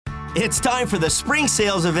It's time for the spring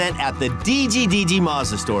sales event at the DGDG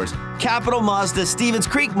Mazda stores. Capital Mazda, Stevens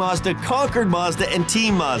Creek Mazda, Concord Mazda, and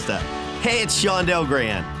Team Mazda. Hey, it's Sean Del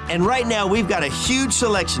Gran. And right now, we've got a huge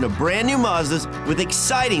selection of brand new Mazdas with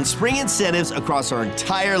exciting spring incentives across our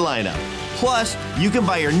entire lineup. Plus, you can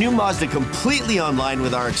buy your new Mazda completely online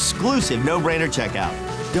with our exclusive no-brainer checkout.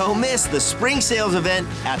 Don't miss the spring sales event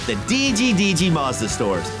at the DGDG Mazda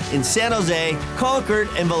stores in San Jose, Concord,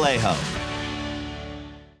 and Vallejo.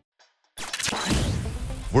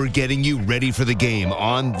 We're getting you ready for the game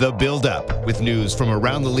on The Build-Up with news from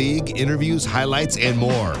around the league, interviews, highlights, and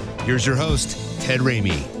more. Here's your host, Ted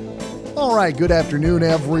Ramey. All right, good afternoon,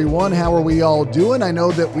 everyone. How are we all doing? I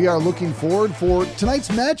know that we are looking forward for tonight's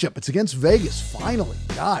matchup. It's against Vegas, finally.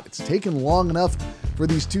 God, it's taken long enough for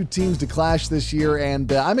these two teams to clash this year,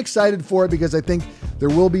 and I'm excited for it because I think there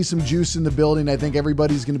will be some juice in the building. I think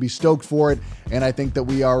everybody's going to be stoked for it, and I think that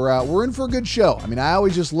we're in for a good show. I mean, I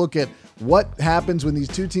always just look at what happens when these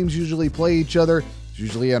two teams usually play each other. It's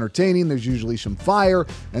usually entertaining. There's usually some fire.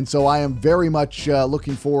 And so I am very much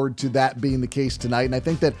looking forward to that being the case tonight. And I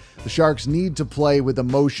think that the Sharks need to play with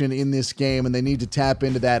emotion in this game, and they need to tap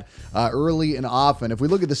into that early and often. If we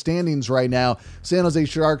look at the standings right now, San Jose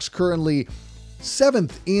Sharks currently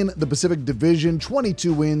 7th in the Pacific Division,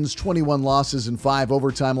 22 wins, 21 losses, and 5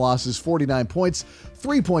 overtime losses, 49 points,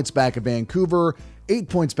 3 points back of Vancouver, 8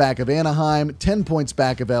 points back of Anaheim, 10 points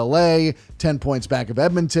back of LA, 10 points back of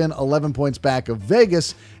Edmonton, 11 points back of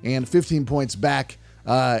Vegas, and 15 points back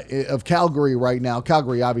of Calgary right now.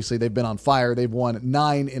 Calgary, obviously, they've been on fire. They've won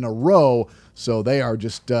 9 in a row, so they are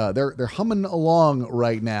just they're humming along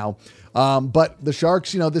right now. But the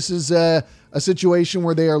Sharks, this is a situation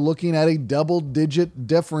where they are looking at a double-digit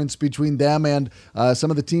difference between them and some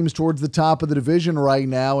of the teams towards the top of the division right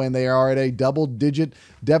now, and they are at a double-digit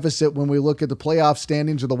deficit when we look at the playoff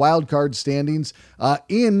standings or the wild card standings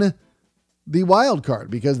in the wild card,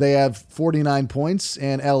 because they have 49 points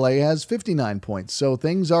and LA has 59 points. So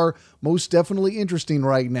things are most definitely interesting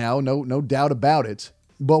right now, no doubt about it.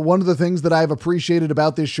 But one of the things that I've appreciated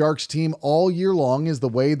about this Sharks team all year long is the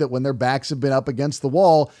way that when their backs have been up against the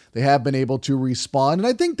wall, they have been able to respond. And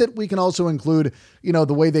I think that we can also include,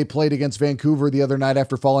 the way they played against Vancouver the other night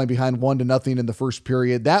after falling behind 1-0 in the first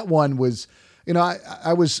period. That one was,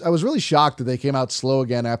 I was really shocked that they came out slow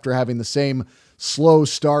again after having the same slow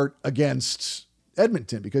start against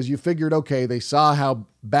Edmonton, because you figured, okay, they saw how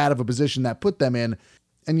bad of a position that put them in,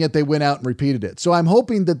 and yet they went out and repeated it. So I'm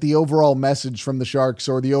hoping that the overall message from the Sharks,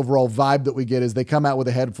 or the overall vibe that we get, is they come out with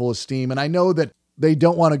a head full of steam. And I know that they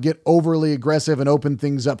don't want to get overly aggressive and open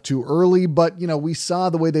things up too early, but, we saw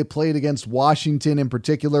the way they played against Washington in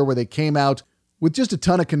particular, where they came out with just a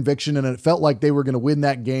ton of conviction, and it felt like they were going to win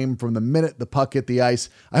that game from the minute the puck hit the ice.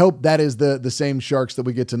 I hope that is the same Sharks that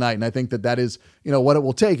we get tonight. And I think that is, what it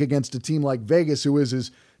will take against a team like Vegas, who is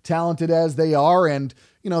as talented as they are, and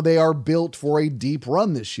they are built for a deep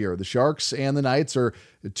run this year. The Sharks and the Knights are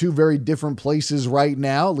two very different places right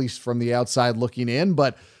now, at least from the outside looking in.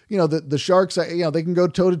 But, the Sharks, they can go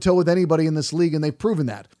toe-to-toe with anybody in this league, and they've proven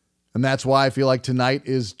that. And that's why I feel like tonight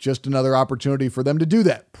is just another opportunity for them to do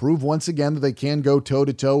that. Prove once again that they can go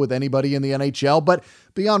toe-to-toe with anybody in the NHL, but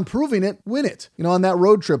beyond proving it, win it. On that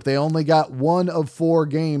road trip, they only got 1 of 4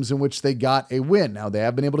 games in which they got a win. Now, they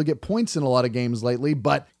have been able to get points in a lot of games lately,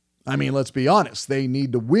 but let's be honest. They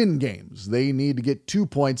need to win games. They need to get 2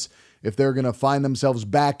 points if they're going to find themselves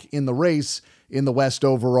back in the race in the West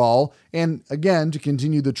overall, and again, to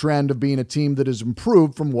continue the trend of being a team that has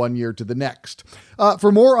improved from one year to the next. For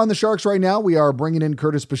more on the Sharks right now, we are bringing in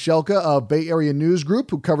Curtis Pachelka of Bay Area News Group,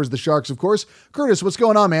 who covers the Sharks, of course. Curtis, what's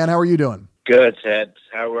going on, man? How are you doing? Good, Ted.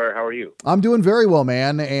 How are you? I'm doing very well,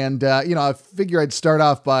 man. And, I figure I'd start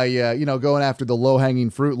off by, going after the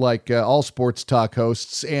low-hanging fruit like all sports talk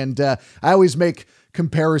hosts. And I always make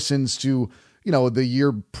comparisons to the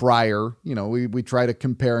year prior. We try to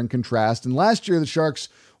compare and contrast. And last year, the Sharks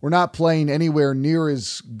were not playing anywhere near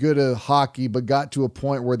as good a hockey, but got to a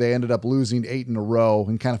point where they ended up losing 8 in a row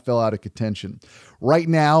and kind of fell out of contention. Right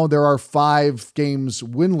now, there are 5 games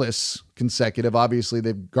winless consecutive. Obviously,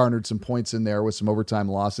 they've garnered some points in there with some overtime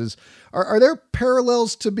losses. Are there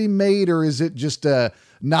parallels to be made, or is it just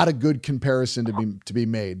not a good comparison to be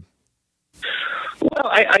made?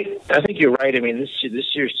 Well, I think you're right.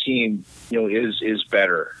 This year's team, is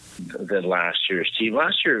better than last year's team.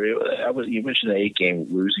 Last year, you mentioned the 8-game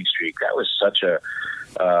losing streak. That was such a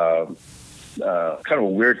kind of a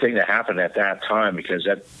weird thing that happened at that time, because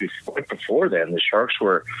before then, the Sharks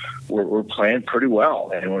were playing pretty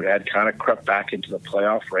well, and we had kind of crept back into the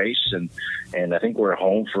playoff race, and I think we're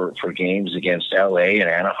home for games against LA and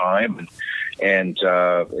Anaheim, and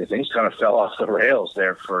things kind of fell off the rails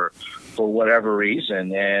there for whatever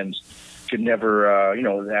reason, and could never,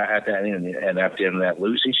 at that end, and at the end of that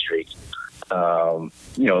losing streak.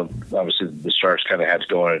 Obviously the Sharks kind of had to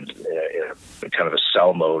go in kind of a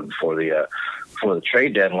sell mode for the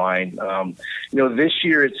trade deadline. This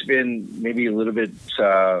year it's been maybe a little bit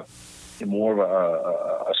more of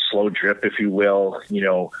a slow drip, if you will.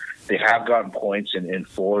 They have gotten points in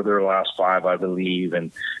 4 of their last 5, I believe,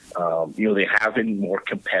 and they have been more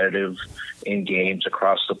competitive in games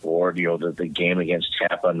across the board. The game against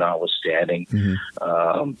Tampa notwithstanding,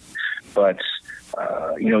 but.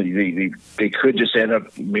 They could just end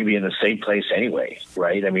up maybe in the same place anyway,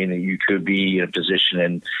 right? I mean, you could be in a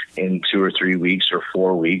position in 2 or 3 weeks or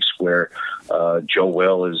 4 weeks where Joe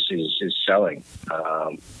Will is selling,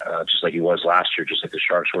 just like he was last year, just like the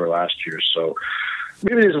Sharks were last year. So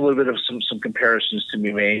maybe there's a little bit of some comparisons to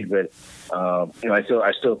be made, but I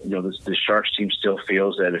still the Sharks team still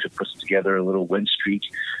feels that if it puts together a little win streak,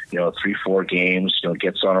 3-4 games,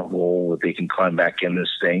 gets on a roll, that they can climb back in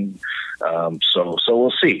this thing. So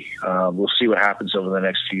we'll see. We'll see what happens over the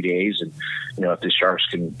next few days, and if the Sharks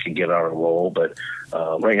can get on a roll. But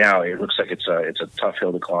right now, it looks like it's a tough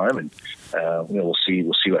hill to climb, and we'll see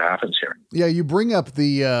what happens here. Yeah, you bring up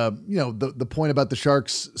the point about the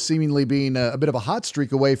Sharks seemingly being a bit of a hot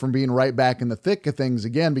streak away from being right back in the thick of things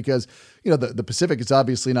again, because the Pacific is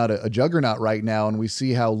obviously not a juggernaut right now, and we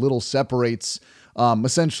see how little separates.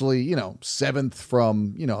 Essentially, 7th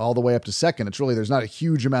from, all the way up to 2nd. It's really, there's not a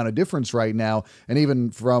huge amount of difference right now. And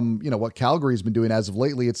even from, what Calgary's been doing as of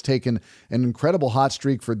lately, it's taken an incredible hot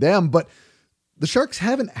streak for them. But the Sharks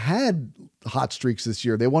haven't had hot streaks this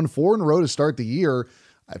year. They won 4 in a row to start the year.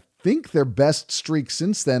 I think their best streak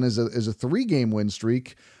since then is a 3-game win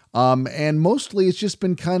streak. And mostly it's just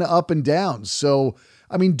been kind of up and down. So,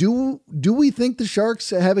 I mean, do we think the Sharks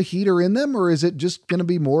have a heater in them, or is it just going to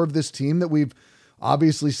be more of this team that we've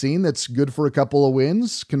obviously seen that's good for a couple of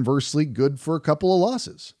wins, conversely good for a couple of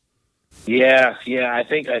losses? Yeah. I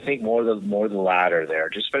think more the latter there,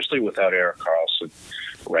 just especially without Erik Karlsson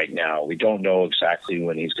right now. We don't know exactly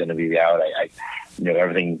when he's going to be out.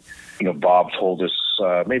 Everything. Bob told us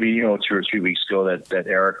maybe 2 or 3 weeks ago that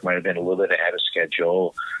Erik might have been a little bit ahead of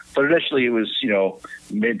schedule, but initially it was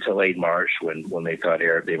mid to late March when they thought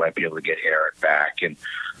they might be able to get Erik back. And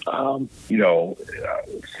over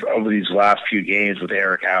these last few games with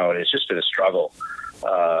Erik out, it's just been a struggle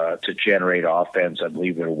to generate offense. I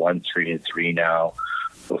believe they're 1-3-3 now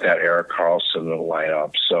without Erik Karlsson in the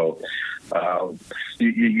lineup. So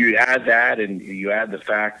you add that, and you add the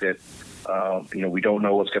fact that we don't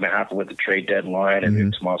know what's going to happen with the trade deadline,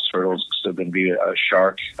 and Tomas Hertl's still going to be a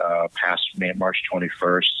Shark past March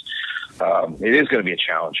 21st. It is going to be a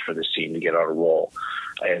challenge for this team to get on a roll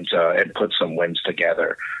and put some wins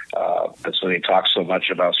together. That's when they talk so much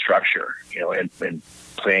about structure, and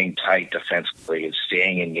playing tight defensively and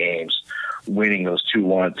staying in games, winning those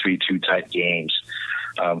 2-1, 3-2 type games.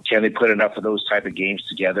 Can they put enough of those type of games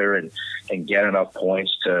together and get enough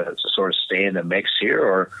points to sort of stay in the mix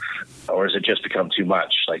here, or has it just become too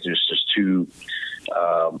much? Like there's just too,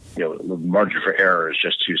 the margin for error is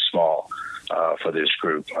just too small for this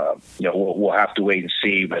group. We'll have to wait and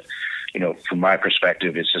see, but from my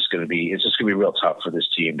perspective, it's just going to be real tough for this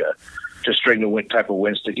team to string the type of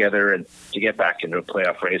wins together and to get back into a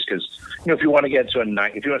playoff race. Because if you want to get to let's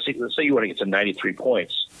say you want to get to 93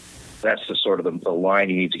 points. That's the sort of the line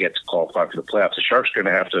you need to get to qualify for the playoffs. The Sharks are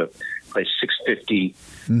going to have to play 650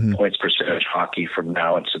 points percentage hockey from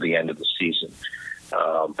now until the end of the season.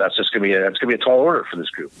 That's going to be a tall order for this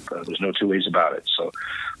group. There's no two ways about it. So,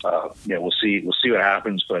 we'll see what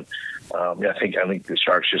happens. But I think the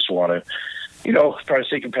Sharks just want to, try to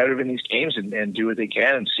stay competitive in these games and do what they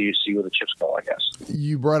can and see where the chips fall, I guess.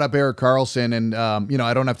 You brought up Erik Karlsson, and,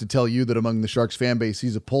 I don't have to tell you that among the Sharks fan base,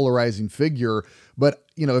 he's a polarizing figure. But,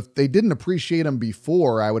 if they didn't appreciate him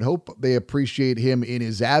before, I would hope they appreciate him in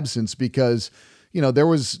his absence, because, there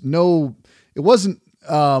was it wasn't,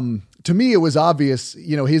 to me, it was obvious,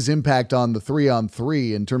 his impact on the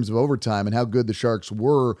 3-on-3 in terms of overtime and how good the Sharks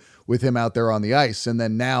were with him out there on the ice. And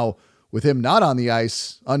then now with him not on the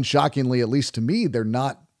ice, unshockingly, at least to me, they're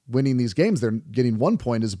not winning these games. They're getting 1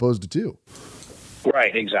 point as opposed to 2.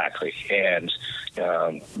 Right, exactly. And,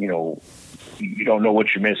 you don't know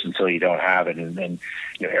what you miss until you don't have it. And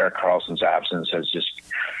Erik Karlsson's absence has just,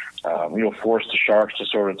 forced the Sharks to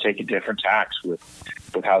sort of take a different tack with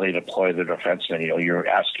how they deploy their defensemen. You're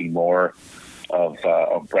asking more of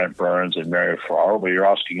Brent Burns and Mario Ferraro, but you're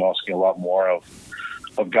asking a lot more of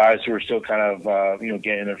guys who are still kind of,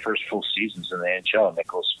 getting their first full seasons in the NHL,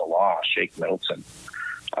 Nicholas Miloš, Shake Middleton.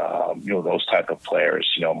 those type of players.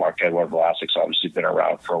 Marc-Edouard Vlasic's obviously been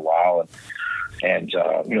around for a while, and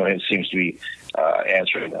it seems to be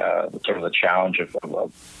answering sort of the challenge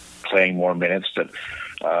of playing more minutes. But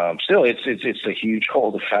still, it's a huge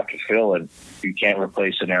hole to have to fill, and you can't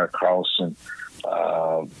replace an Erik Karlsson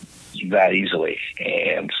that easily.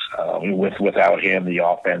 And without him, the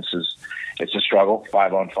offense it's a struggle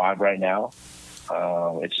 5-on-5 right now.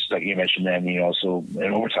 It's just like you mentioned, then also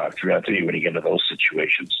in overtime 3-on-3 when you get into those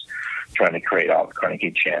situations, trying to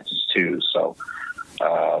get chances too. So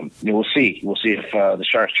we'll see. We'll see if the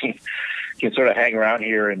Sharks can sort of hang around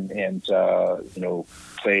here and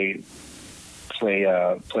play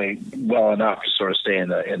well enough to sort of stay in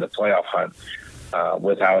the playoff hunt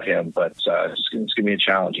without him. But it's going to be a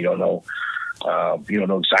challenge. You don't know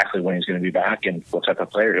exactly when he's going to be back and what type of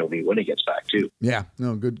player he'll be when he gets back too. Yeah,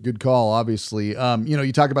 no, good call. Obviously,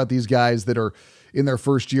 you talk about these guys that are in their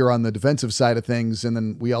first year on the defensive side of things, and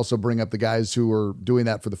then we also bring up the guys who are doing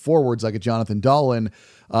that for the forwards, like a Jonathan Dahlen.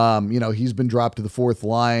 He's been dropped to the fourth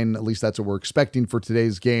line. At least that's what we're expecting for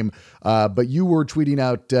today's game. But you were tweeting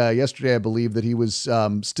out yesterday, I believe, that he was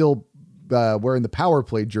still wearing the power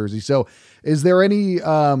play jersey. So is there any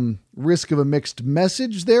risk of a mixed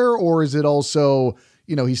message there, or is it also,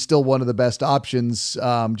 he's still one of the best options,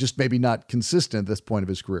 just maybe not consistent at this point of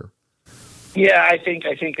his career? Yeah, I think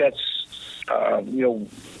that's,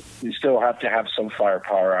 we still have to have some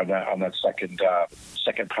firepower on that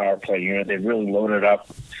second power play unit. They really loaded up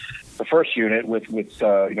the first unit with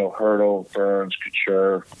Hertl, Burns,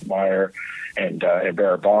 Couture, Meyer, and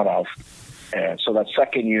Barabanov. And so that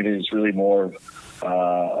second unit is really more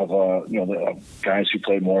of guys who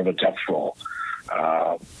play more of a depth role.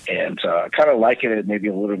 And kind of liken it maybe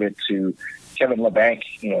a little bit to Kevin Labanc,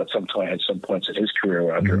 at some points in his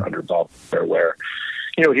career under Bob, where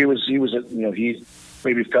he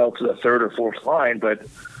maybe fell to the third or fourth line, but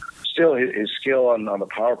still his skill on the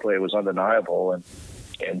power play was undeniable. And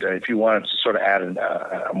if you wanted to sort of add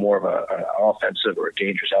a more of an offensive or a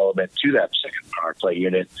dangerous element to that second power play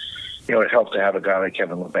unit, it helped to have a guy like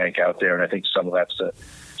Kevin Labanc out there. And I think some of that's the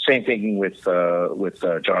same thinking with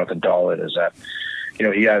Jonathan Dahlen, is that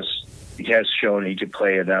he has shown he can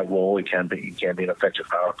play in that role. He can be an effective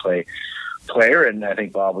power play player, and I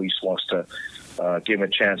think Bob Weiss wants to give him a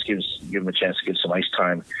chance to get some ice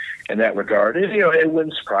time in that regard. And, it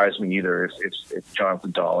wouldn't surprise me either if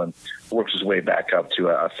Jonathan Dahlen works his way back up to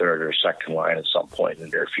a third or second line at some point in the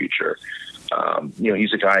near future.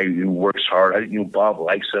 He's a guy who works hard. I think Bob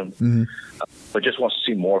likes him, but just wants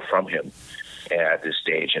to see more from him at this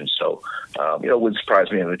stage. And so, it wouldn't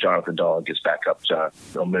surprise me if Jonathan Dahlen gets back up to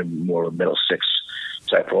more of a middle six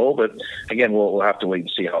type role. But again, we'll have to wait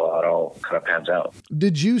and see how it all kind of pans out.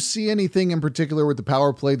 Did you see anything in particular with the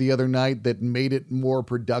power play the other night that made it more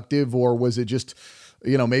productive, or was it just,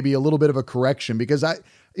 maybe a little bit of a correction? Because I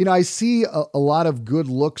see a lot of good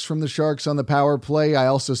looks from the Sharks on the power play. I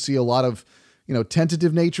also see a lot of,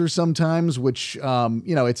 tentative nature sometimes, which,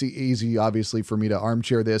 it's easy, obviously, for me to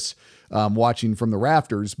armchair this watching from the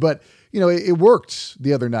rafters. But, it worked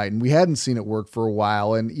the other night, and we hadn't seen it work for a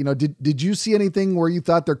while. And, did you see anything where you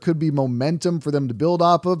thought there could be momentum for them to build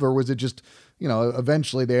off of, or was it just,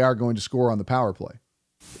 eventually they are going to score on the power play?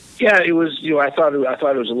 Yeah, it was, I thought it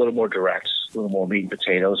was a little more direct, a little more meat and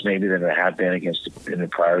potatoes maybe than it had been in the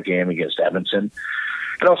prior game against Edmonton.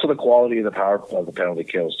 And also the quality of the penalty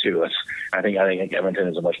kills too. I think Edmonton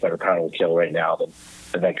is a much better penalty kill right now than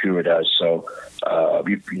Vancouver does. So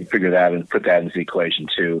you figure that and put that into the equation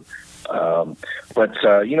too. I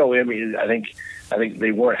think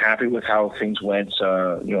they weren't happy with how things went,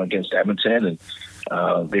 against Edmonton,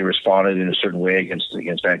 and they responded in a certain way against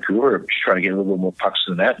Vancouver, just trying to get a little more pucks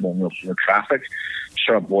to the net, more traffic, just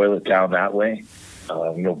trying to boil it down that way.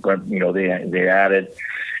 They added.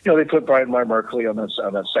 They put Brian Merkley on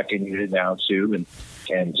that second unit now too,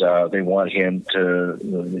 and they want him to.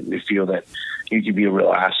 They feel that he can be a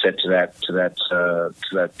real asset to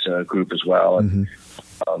that group as well. And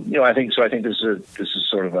I think this is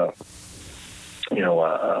sort of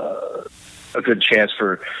a good chance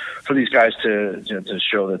for these guys to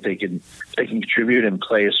show that they can contribute and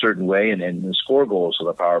play a certain way and score goals for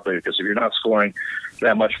the power play. Because if you're not scoring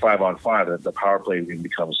that much 5-on-5, the power play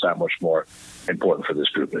becomes that much more important for this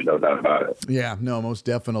group. There's no doubt about it. Yeah, no, most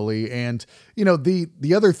definitely. And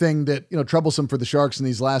the other thing that troublesome for the Sharks in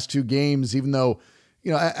these last two games, even though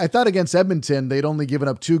I thought against Edmonton they'd only given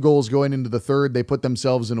up 2 goals going into the third. They put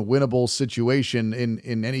themselves in a winnable situation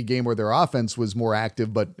in any game where their offense was more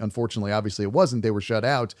active, but unfortunately, obviously it wasn't. They were shut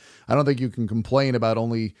out. I don't think you can complain about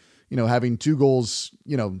only having 2 goals,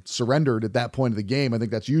 surrendered at that point of the game. I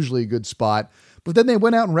think that's usually a good spot. But then they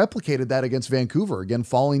went out and replicated that against Vancouver, again,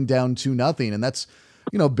 falling down 2-0. And that's,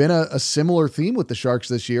 been a similar theme with the Sharks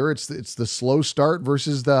this year. It's the slow start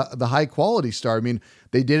versus the high quality start. I mean,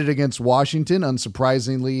 they did it against Washington.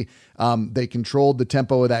 Unsurprisingly, they controlled the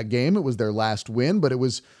tempo of that game. It was their last win, but it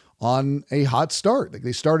was on a hot start. Like,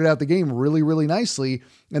 they started out the game really, really nicely.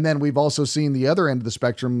 And then we've also seen the other end of the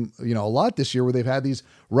spectrum, a lot this year, where they've had these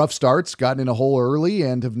rough starts, gotten in a hole early,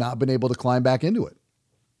 and have not been able to climb back into it.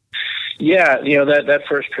 Yeah, that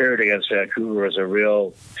first period against Vancouver was a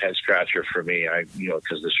real head scratcher for me.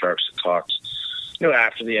 Because the Sharks had talked,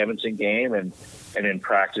 after the Edmonton game and in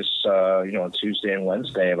practice, on Tuesday and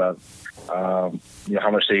Wednesday about, how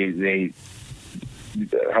much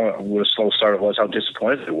what a slow start it was, how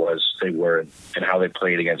disappointed they were, and how they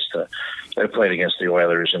played against the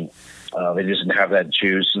Oilers, and they just didn't have that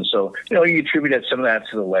juice. And so, you attribute some of that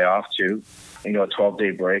to the layoff too. A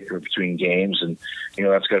 12-day break or between games, and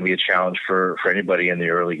that's going to be a challenge for anybody in the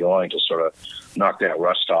early going to sort of knock that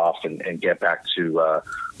rust off and get back to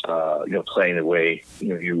playing the way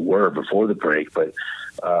you were before the break. But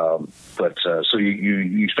so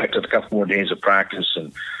you expect a couple more days of practice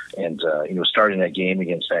and starting that game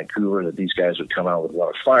against Vancouver, that these guys would come out with a lot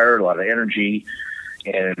of fire, a lot of energy.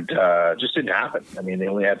 And just didn't happen. I mean, they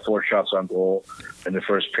only had 4 shots on goal in the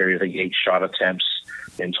first period. I think 8 shot attempts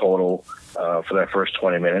in total for that first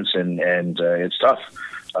 20 minutes, and it's tough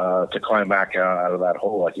to climb back out of that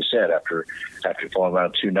hole, like you said, after falling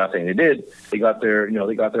down 2-0. They did. They got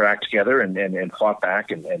their act together and fought back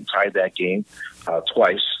and tied that game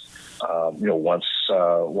twice. Once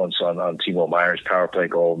on Timo Meier's power play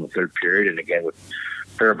goal in the third period, and again with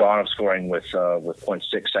Barabanov scoring with 0.6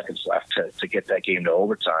 seconds left to get that game to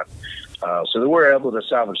overtime. So they were able to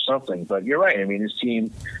salvage something. But you're right. I mean, this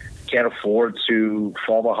team can't afford to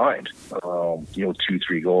fall behind,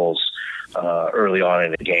 2-3 goals early on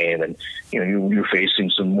in the game. And, you're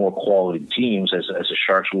facing some more quality teams, as the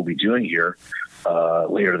Sharks will be doing here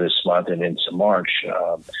later this month and into March.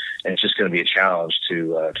 And it's just going to be a challenge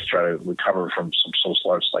to try to recover from some slow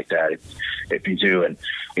starts like that if you do. And,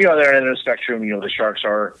 they're end of the spectrum. The Sharks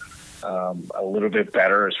are a little bit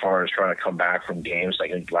better as far as trying to come back from games.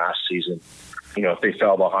 Like, I think last season, if they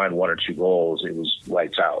fell behind 1 or 2 goals, it was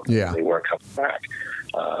lights out. Yeah. They weren't coming back.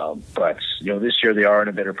 But this year they are in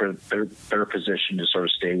a better position to sort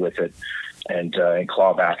of stay with it and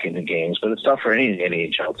claw back into games. But it's tough for any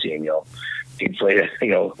NHL team. You play,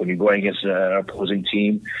 when you're going against an opposing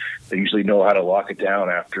team, they usually know how to lock it down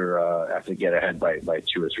after they get ahead by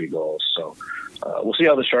 2 or 3 goals. So we'll see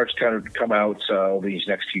how the Sharks kind of come out over these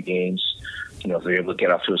next few games. If they're able to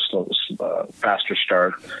get off to a faster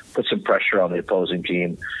start, put some pressure on the opposing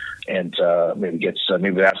team, and maybe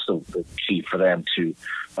that's the key for them to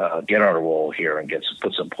get on a roll here and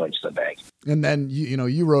put some points in the bank. And then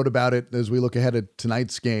you wrote about it as we look ahead at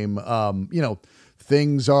tonight's game.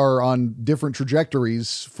 Things are on different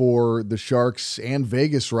trajectories for the Sharks and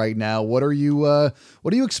Vegas right now. What are you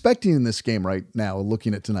expecting in this game right now,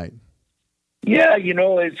 looking at tonight? Yeah,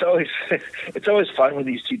 it's always fun when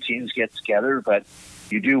these two teams get together, but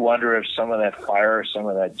you do wonder if some of that fire, some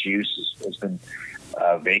of that juice has been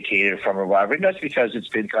vacated from a rivalry. Not because it's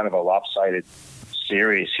been kind of a lopsided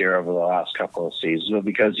series here over the last couple of seasons, but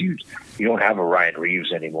because you don't have a Ryan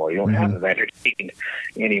Reeves anymore. You don't have Evander Kane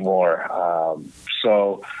anymore.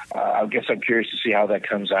 So I guess I'm curious to see how that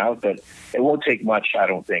comes out, but it won't take much, I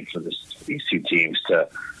don't think, for these two teams to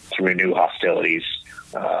renew hostilities.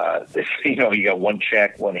 You got one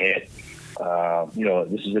check, one hit.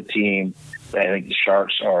 This is a team that I think the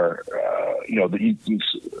Sharks are, you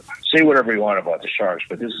say whatever you want about the Sharks,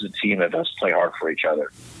 but this is a team that does play hard for each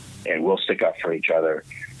other and will stick up for each other.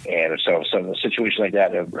 And so a situation like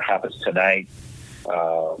that happens tonight,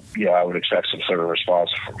 I would expect some sort of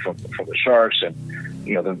response from the Sharks. And,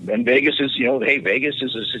 and Vegas is, Vegas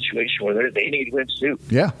is a situation where they need wins too.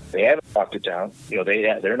 Yeah. They haven't locked it down.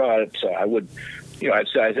 They're not,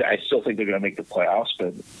 I still think they're going to make the playoffs,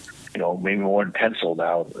 but, maybe more in pencil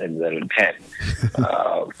now than in pen.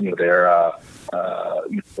 You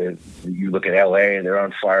look at LA, they're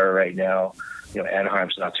on fire right now.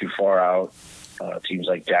 Anaheim's not too far out. Teams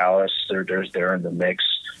like Dallas, they're in the mix.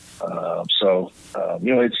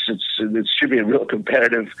 It should be a real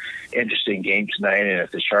competitive, interesting game tonight. And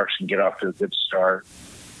if the Sharks can get off to a good start,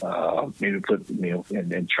 maybe put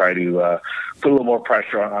and try to put a little more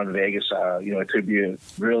pressure on Vegas. It could be a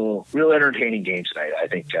real entertaining game tonight. I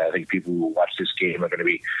think people who watch this game are going to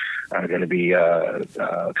be going to be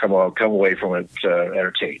come away from it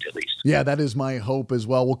entertained at least. Yeah, that is my hope as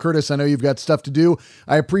well. Well, Curtis, I know you've got stuff to do.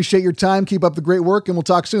 I appreciate your time. Keep up the great work, and we'll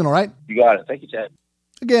talk soon, all right? You got it. Thank you, Ted.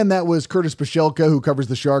 Again, that was Curtis Pashelka, who covers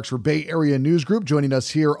the Sharks for Bay Area News Group, joining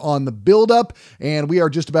us here on The Build-Up. And we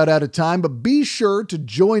are just about out of time, but be sure to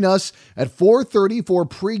join us at 4:30 for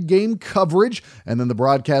pregame coverage. And then the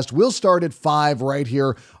broadcast will start at 5 right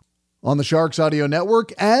here on the Sharks Audio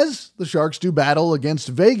Network as the Sharks do battle against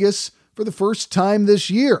Vegas for the first time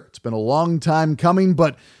this year. It's been a long time coming,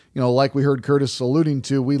 but like we heard Curtis alluding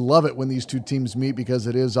to, we love it when these two teams meet because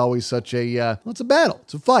it is always such it's a battle.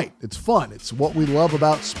 It's a fight. It's fun. It's what we love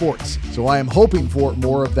about sports. So I am hoping for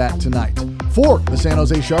more of that tonight. For the San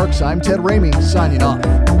Jose Sharks, I'm Ted Ramey, signing off.